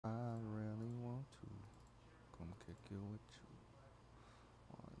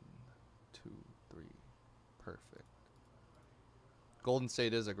Golden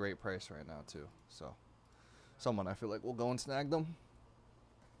State is a great price right now, too. So, someone I feel like will go and snag them.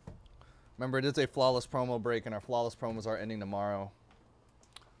 Remember, it is a flawless promo break, and our flawless promos are ending tomorrow.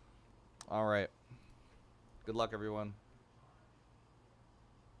 All right. Good luck, everyone.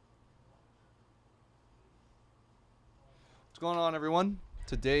 What's going on, everyone?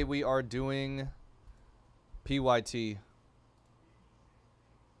 Today we are doing PYT.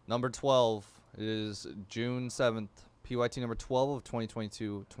 Number 12. It is June 7th. PYT number 12 of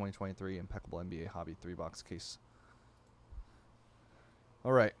 2022-2023 Impeccable NBA Hobby 3-box case.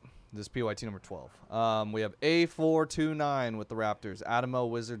 All right. This is PYT number 12. We have A429 with the Raptors. Adamo,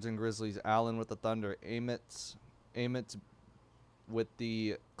 Wizards and Grizzlies. Allen with the Thunder. Amit with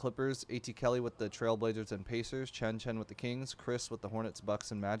the Clippers. A.T. Kelly with the Trailblazers and Pacers. Chen with the Kings. Chris with the Hornets,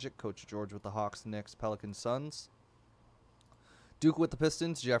 Bucks, and Magic. Coach George with the Hawks, Knicks, Pelicans, Suns. Duke with the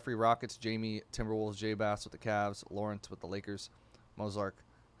Pistons. Jeffrey Rockets. Jamie Timberwolves. J Bass with the Cavs. Lawrence with the Lakers. Mozark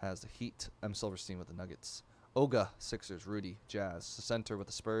has the Heat. M. Silverstein with the Nuggets. Oga, Sixers. Rudy, Jazz. Center with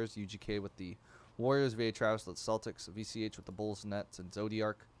the Spurs. UGK with the Warriors. V.A. Travis with the Celtics. VCH with the Bulls, Nets, and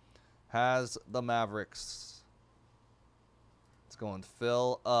Zodiac has the Mavericks. It's going to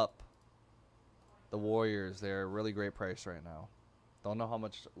fill up the Warriors. They're a really great price right now. Don't know how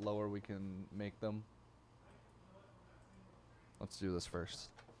much lower we can make them. Let's do this first.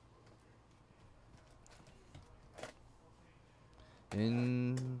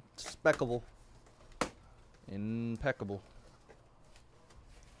 Impeccable. Impeccable.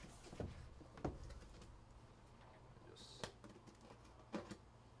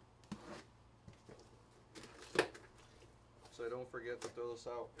 So I don't forget to throw this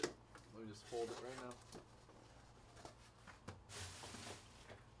out. Let me just fold it right now.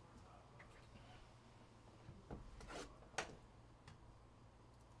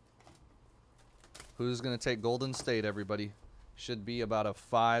 Who's going to take Golden State, everybody? Should be about a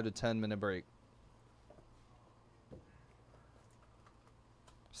 5 to 10 minute break.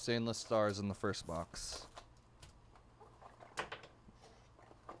 Stainless stars in the first box.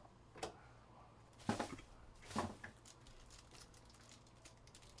 I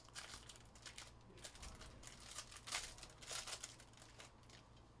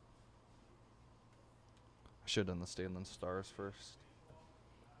should have done the stainless stars first.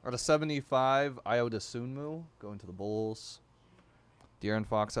 Out of 75, Iota Sunmu going to the Bulls. De'Aaron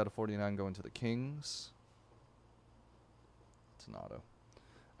Fox out of 49 going to the Kings. It's an auto.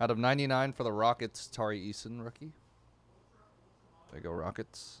 Out of 99 for the Rockets, Tari Eason, rookie. There you go,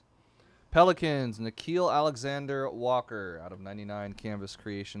 Rockets. Pelicans, Nikhil Alexander Walker out of 99, Canvas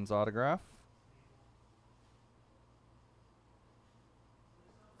Creations autograph.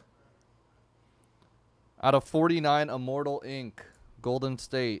 Out of 49, Immortal Inc., Golden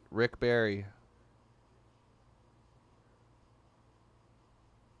State, Rick Barry.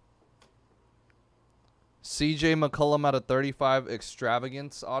 CJ McCollum out of 35,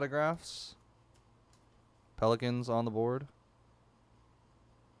 Extravagance autographs. Pelicans on the board.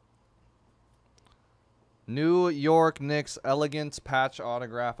 New York Knicks Elegance patch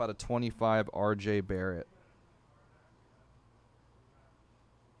autograph out of 25, RJ Barrett.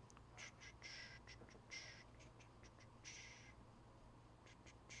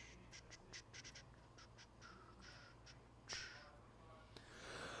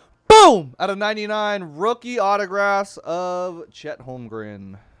 Boom! Out of 99, rookie autographs of Chet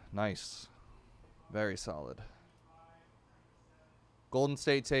Holmgren. Nice. Very solid. Golden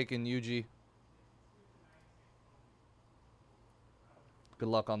State taking UG. Good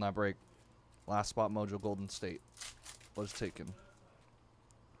luck on that break. Last spot mojo, Golden State was taken.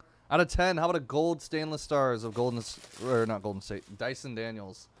 Out of 10, how about a gold stainless stars of not Golden State. Dyson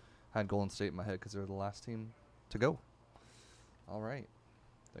Daniels. Had Golden State in my head because they were the last team to go. All right.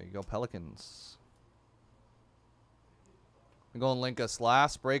 There you go, Pelicans. We're going to link us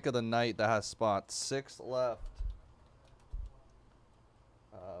last break of the night that has spots. 6 left.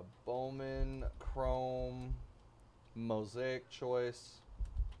 Bowman, Chrome, Mosaic Choice.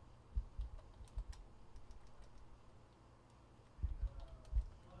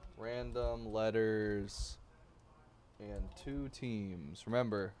 Random letters. And 2 teams.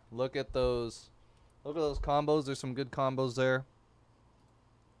 Remember, look at those combos. There's some good combos there.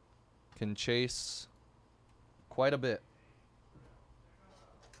 Can chase quite a bit.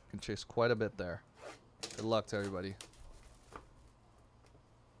 Can chase quite a bit there. Good luck to everybody.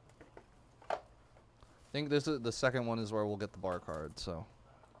 I think this is the second one is where we'll get the bar card. So,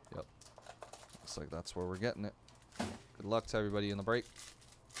 yep. Looks like that's where we're getting it. Good luck to everybody in the break.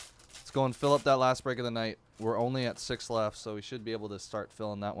 Let's go and fill up that last break of the night. We're only at 6 left, so we should be able to start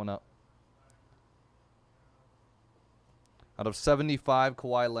filling that one up. Out of 75,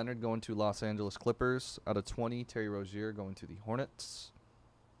 Kawhi Leonard going to Los Angeles Clippers. Out of 20, Terry Rozier going to the Hornets.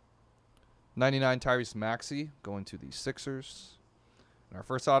 99, Tyrese Maxey going to the Sixers. And our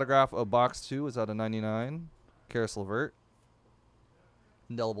first autograph of box 2 is out of 99, Karis LeVert.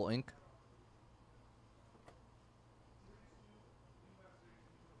 Indelible ink.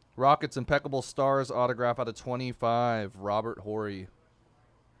 Rockets Impeccable Stars autograph out of 25, Robert Horry.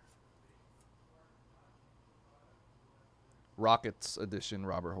 Rockets edition,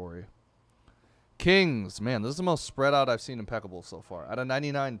 Robert Horry. Kings, man, this is the most spread out I've seen Impeccable so far. Out of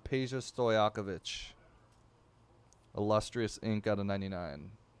 99, Peja Stojakovic. Illustrious ink out of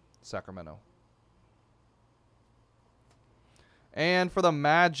 99, Sacramento. And for the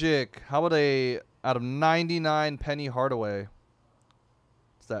Magic, how about a out of 99, Penny Hardaway.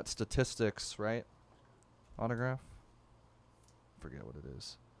 It's that statistics, right? Autograph? Forget what it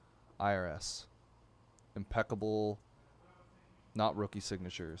is. IRS. Impeccable. Not rookie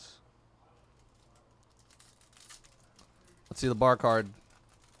signatures. Let's see the bar card.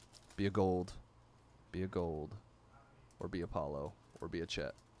 Be a gold. Be a gold. Or be Apollo. Or be a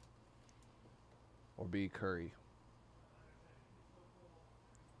Chet. Or be Curry.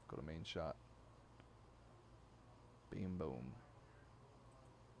 Go to main shot. Beam boom.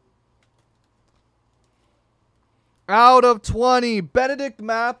 Out of 20, Benedict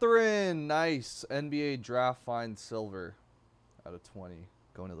Mathurin. Nice. NBA draft find silver. Out of 20.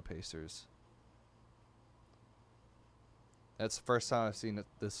 Going to the Pacers. That's the first time I've seen it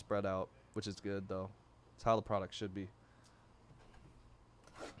this spread out, which is good, though. It's how the product should be.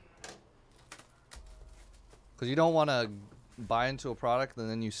 Because you don't want to buy into a product and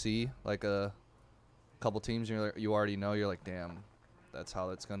then you see like a couple teams and you already know. You're like, damn, that's how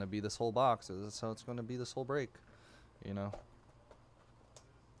it's going to be this whole box. Or that's how it's going to be this whole break. You know?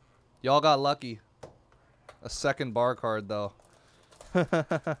 Y'all got lucky. A second bar card, though.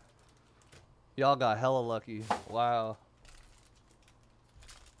 Y'all got hella lucky. Wow.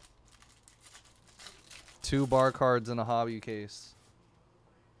 2 bar cards in a hobby case.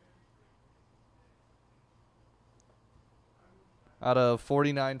 Out of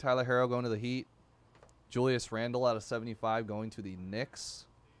 49, Tyler Herro going to the Heat. Julius Randle out of 75 going to the Knicks.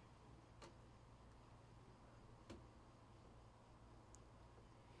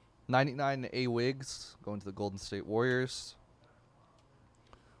 '99 A. Wiggs going to the Golden State Warriors.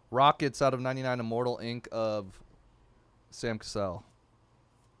 Rockets out of 99 Immortal Ink of Sam Cassell.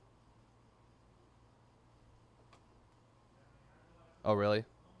 Oh, really?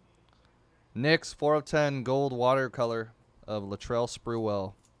 Knicks 4 of 10 gold watercolor of Latrell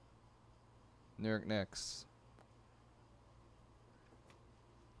Sprewell. New York Knicks.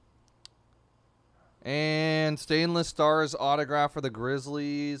 And Stainless Stars autograph for the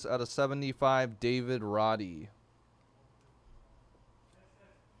Grizzlies out of 75, David Roddy.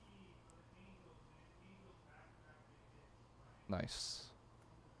 Nice.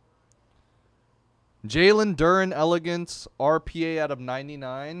 Jalen Duren Elegance RPA out of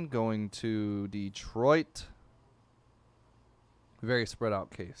 99 going to Detroit. Very spread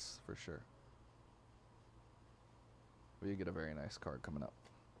out case for sure. We get a very nice card coming up.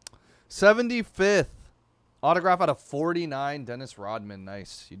 75th autograph out of 49, Dennis Rodman.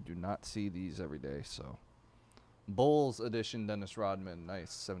 Nice. You do not see these every day, so. Bulls edition, Dennis Rodman.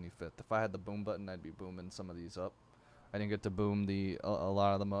 Nice. 75th. If I had the boom button, I'd be booming some of these up. I didn't get to boom a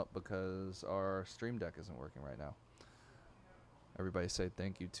lot of them up because our stream deck isn't working right now. Everybody say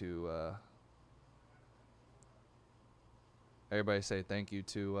thank you to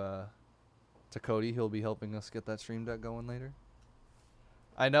Cody. He'll be helping us get that stream deck going later.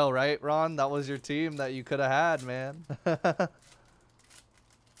 I know, right, Ron? That was your team that you could have had, man.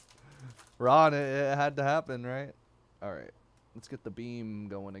 Ron, it had to happen, right? All right. Let's get the beam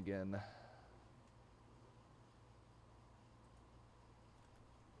going again.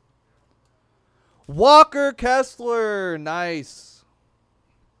 Walker Kessler. Nice.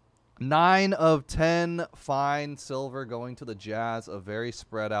 9 of 10 fine silver going to the Jazz. A very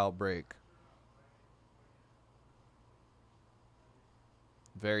spread out break.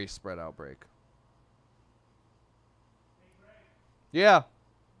 Very spread out break. Yeah.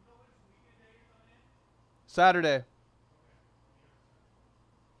 Saturday.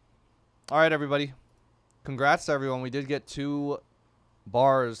 All right, everybody. Congrats to everyone. We did get 2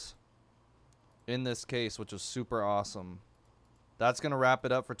 bars in this case, which was super awesome. That's going to wrap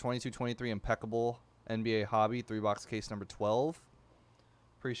it up for 22-23 Impeccable NBA Hobby 3-box case number 12.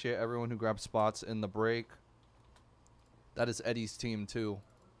 Appreciate everyone who grabbed spots in the break. That is Eddie's team, too.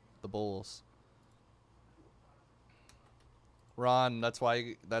 The Bulls. Ron, that's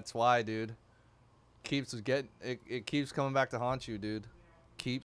why, dude. keeps getting it keeps coming back to haunt you, dude.